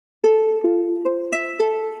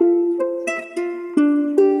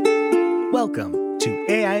Welcome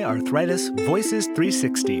to AI Arthritis Voices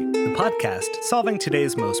 360, the podcast solving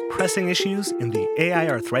today's most pressing issues in the AI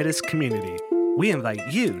arthritis community. We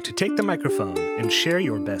invite you to take the microphone and share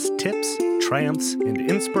your best tips, triumphs, and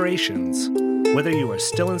inspirations. Whether you are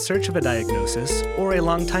still in search of a diagnosis or a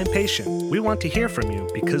longtime patient, we want to hear from you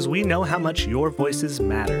because we know how much your voices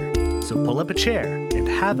matter. So pull up a chair and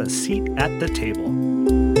have a seat at the table.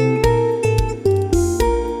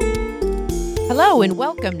 Hello and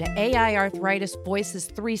welcome to AI Arthritis Voices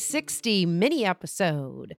 360 mini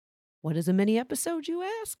episode. What is a mini episode, you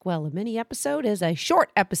ask? Well, a mini episode is a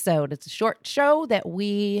short episode. It's a short show that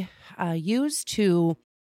we use to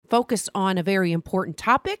focus on a very important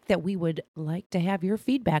topic that we would like to have your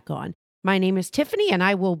feedback on. My name is Tiffany, and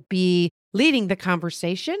I will be leading the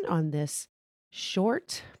conversation on this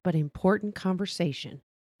short but important conversation.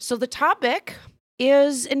 So the topic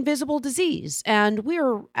is invisible disease, and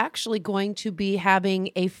we're actually going to be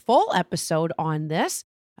having a full episode on this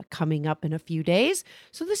coming up in a few days.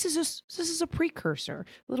 So this is a precursor,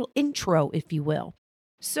 a little intro, if you will.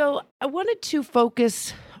 So I wanted to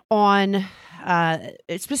focus on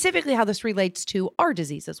specifically how this relates to our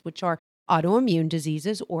diseases, which are autoimmune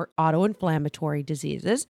diseases or autoinflammatory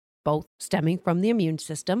diseases, both stemming from the immune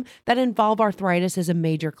system, that involve arthritis as a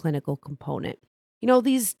major clinical component. You know,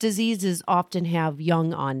 these diseases often have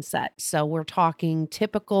young onset. So we're talking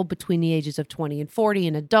typical between the ages of 20 and 40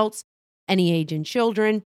 in adults, any age in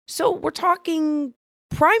children. So we're talking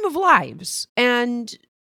prime of lives. And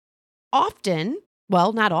often,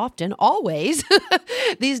 well, not often, always,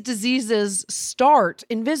 these diseases start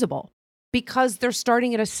invisible because they're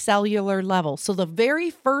starting at a cellular level. So the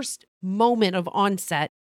very first moment of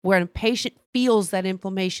onset where a patient feels that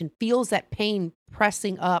inflammation, feels that pain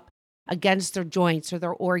pressing up against their joints or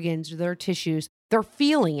their organs or their tissues, they're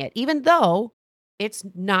feeling it, even though it's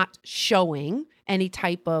not showing any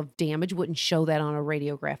type of damage, wouldn't show that on a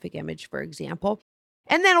radiographic image, for example.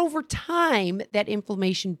 And then over time, that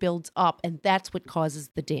inflammation builds up, and that's what causes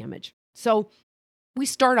the damage. So we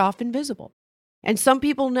start off invisible. And some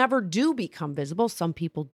people never do become visible. Some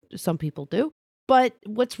people do. But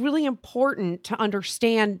what's really important to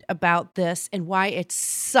understand about this and why it's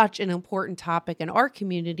such an important topic in our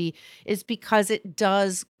community is because it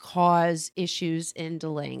does cause issues in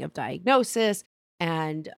delaying of diagnosis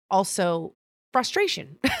and also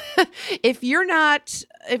frustration. If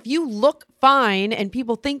you look fine and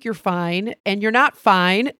people think you're fine and you're not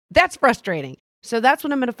fine, that's frustrating. So that's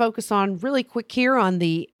what I'm going to focus on really quick here on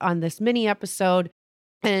this mini episode,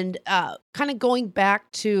 and kind of going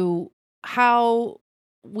back to how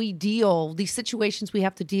we deal, these situations we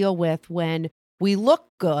have to deal with when we look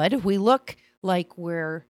good, we look like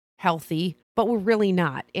we're healthy, but we're really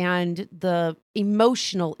not, and the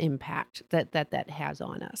emotional impact that has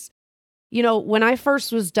on us. You know, when I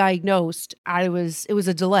first was diagnosed, it was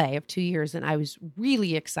a delay of 2 years, and I was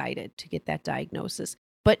really excited to get that diagnosis.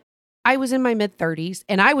 But I was in my mid-30s,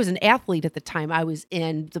 and I was an athlete at the time. I was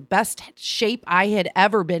in the best shape I had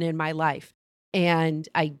ever been in my life, and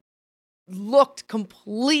I looked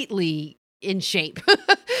completely in shape.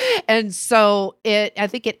 And so I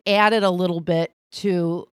think it added a little bit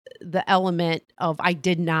to the element of I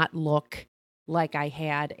did not look like I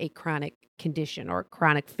had a chronic condition or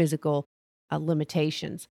chronic physical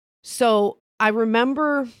limitations. So I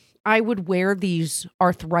remember I would wear these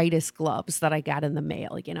arthritis gloves that I got in the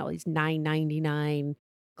mail, these $9.99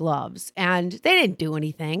 gloves, and they didn't do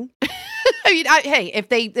anything. I mean, hey,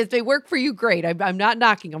 if they work for you, great. I'm not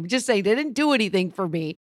knocking them. I'm just saying they didn't do anything for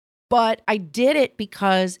me, but I did it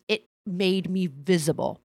because it made me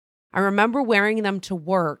visible. I remember wearing them to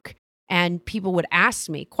work, and people would ask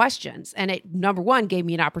me questions, and it, number one, gave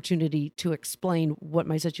me an opportunity to explain what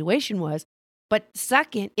my situation was, but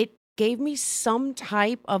second, it gave me some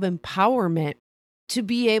type of empowerment to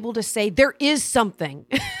be able to say there is something.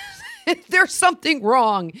 There's something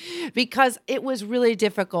wrong, because it was really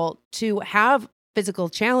difficult to have physical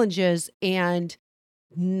challenges and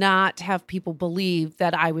not have people believe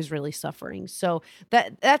that I was really suffering. So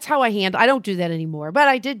that's how I handle. I don't do that anymore, but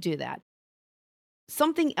I did do that.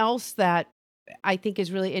 Something else that I think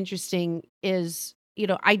is really interesting is,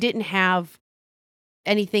 I didn't have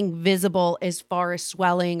anything visible as far as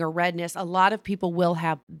swelling or redness. A lot of people will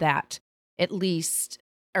have that, at least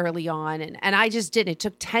early on. And I just didn't. It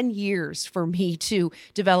took 10 years for me to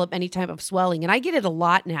develop any type of swelling. And I get it a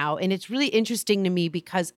lot now. And it's really interesting to me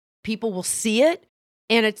because people will see it.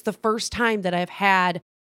 And it's the first time that I've had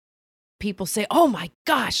people say, oh my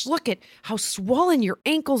gosh, look at how swollen your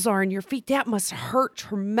ankles are and your feet. That must hurt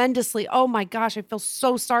tremendously. Oh my gosh, I feel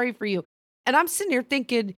so sorry for you. And I'm sitting here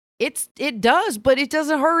thinking, It does, but it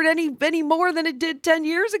doesn't hurt any more than it did 10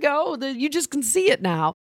 years ago. You just can see it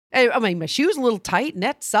now. I mean, my shoe's a little tight and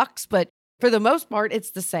that sucks, but for the most part,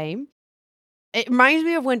 it's the same. It reminds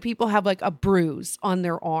me of when people have like a bruise on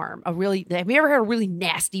their arm. Have you ever had a really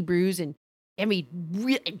nasty bruise and I mean,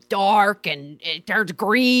 really dark and it turns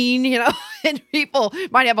green, and people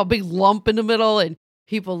might have a big lump in the middle and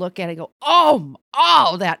people look at it and go, oh,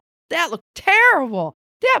 that looked terrible.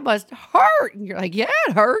 That must hurt. And you're like, yeah,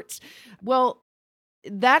 it hurts. Well,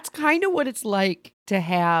 that's kind of what it's like to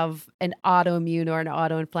have an autoimmune or an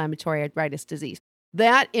autoinflammatory arthritis disease.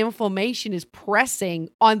 That inflammation is pressing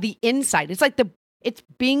on the inside. It's like it's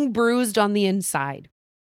being bruised on the inside.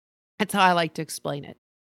 That's how I like to explain it.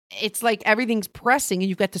 It's like everything's pressing and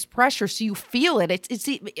you've got this pressure, so you feel it. It's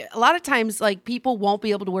a lot of times like people won't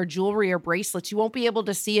be able to wear jewelry or bracelets. You won't be able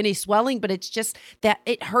to see any swelling, but it's just that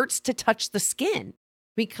it hurts to touch the skin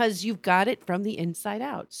because you've got it from the inside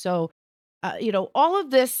out. So, all of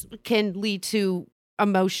this can lead to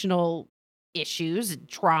emotional issues,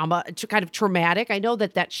 trauma, kind of traumatic. I know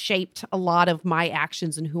that shaped a lot of my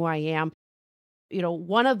actions and who I am.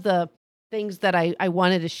 One of the things that I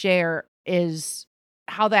wanted to share is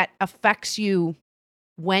how that affects you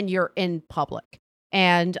when you're in public.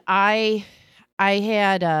 And I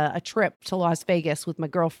had a trip to Las Vegas with my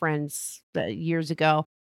girlfriends years ago.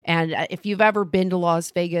 And if you've ever been to Las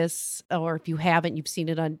Vegas, or if you haven't, you've seen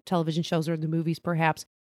it on television shows or in the movies, perhaps,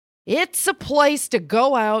 it's a place to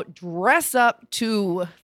go out, dress up to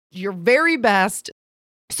your very best.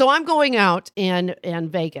 So I'm going out in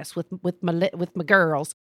Vegas with my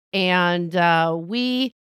girls, and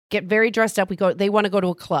we get very dressed up. They want to go to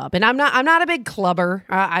a club, and I'm not a big clubber,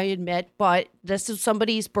 I admit, but this is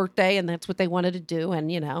somebody's birthday, and that's what they wanted to do.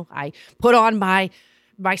 And I put on my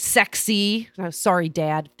sexy. Sorry,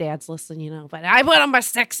 Dad's listening, but I put on my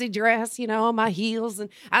sexy dress, my heels, and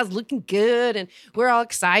I was looking good, and we're all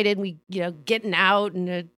excited. And we, getting out,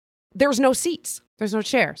 and there's no seats, there's no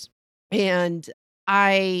chairs, and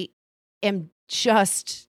I am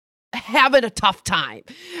just having a tough time.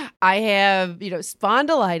 I have,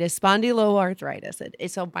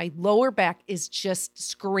 spondyloarthritis. So my lower back is just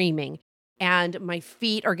screaming and my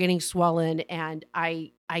feet are getting swollen and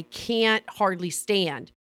I can't hardly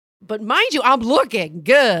stand. But mind you, I'm looking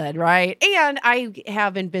good, right? And I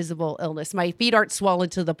have invisible illness. My feet aren't swollen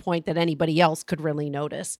to the point that anybody else could really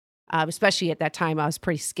notice. Especially at that time, I was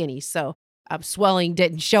pretty skinny. So swelling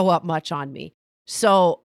didn't show up much on me.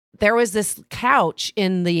 So there was this couch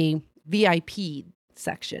in the VIP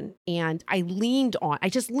section and I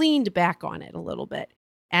just leaned back on it a little bit.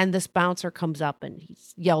 And this bouncer comes up and he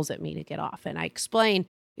yells at me to get off. And I explain,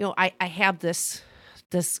 I have this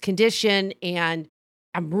condition and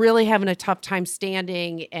I'm really having a tough time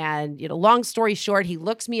standing. And, long story short, he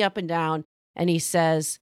looks me up and down and he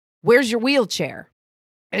says, "Where's your wheelchair?"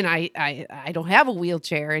 And I don't have a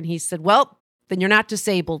wheelchair. And he said, "Well, then you're not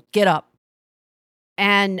disabled. Get up."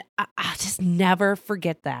 And I'll just never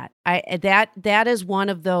forget that. That is one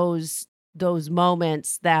of those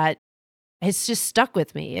moments that has just stuck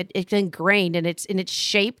with me. It's ingrained and it's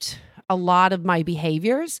shaped a lot of my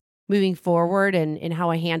behaviors moving forward and how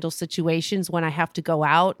I handle situations when I have to go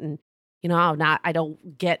out and, I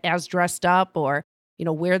don't get as dressed up or,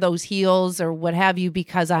 wear those heels or what have you,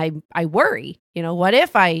 because I worry, what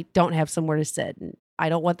if I don't have somewhere to sit, and I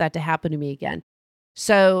don't want that to happen to me again.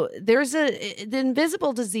 So there's the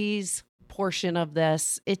invisible disease portion of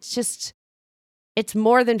this. It's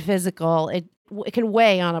more than physical. It can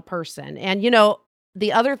weigh on a person. And,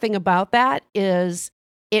 the other thing about that is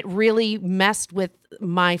it really messed with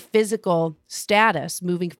my physical status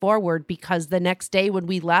moving forward, because the next day when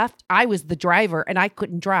we left, I was the driver and I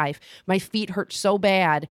couldn't drive. My feet hurt so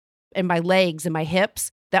bad and my legs and my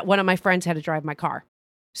hips that one of my friends had to drive my car.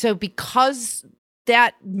 So because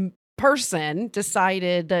that person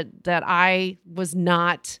decided that I was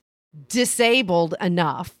not disabled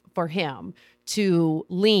enough for him to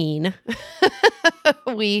lean,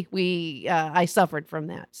 I suffered from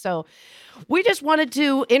that. So we just wanted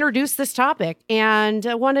to introduce this topic and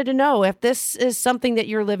wanted to know if this is something that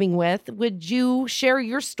you're living with. Would you share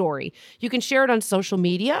your story? You can share it on social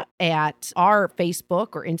media at our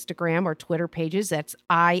Facebook or Instagram or Twitter pages. That's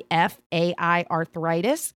IFAI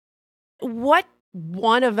Arthritis. What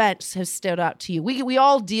one event has stood out to you? We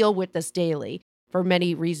all deal with this daily for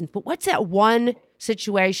many reasons, but what's that one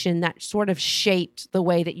situation that sort of shaped the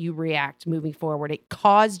way that you react moving forward? It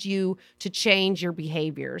caused you to change your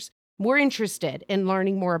behaviors. We're interested in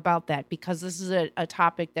learning more about that because this is a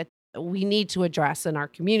topic that we need to address in our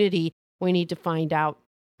community. We need to find out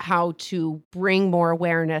how to bring more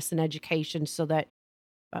awareness and education so that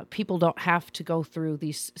people don't have to go through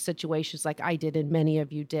these situations like I did and many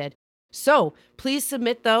of you did. So please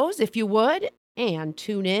submit those if you would, and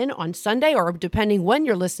tune in on Sunday, or depending when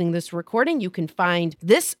you're listening to this recording, you can find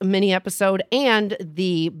this mini episode and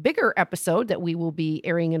the bigger episode that we will be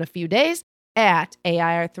airing in a few days at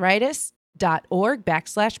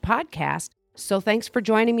aiarthritis.org/podcast. So thanks for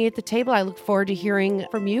joining me at the table. I look forward to hearing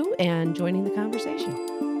from you and joining the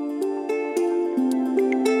conversation.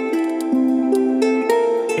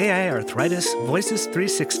 AI Arthritis Voices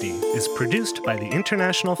 360 is produced by the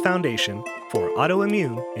International Foundation for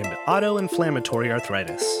Autoimmune and Autoinflammatory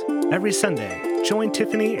Arthritis. Every Sunday, join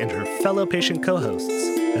Tiffany and her fellow patient co-hosts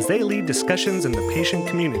as they lead discussions in the patient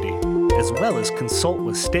community, as well as consult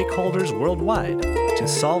with stakeholders worldwide to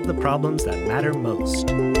solve the problems that matter most.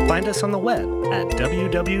 Find us on the web at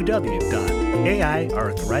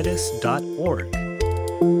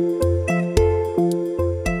www.aiarthritis.org.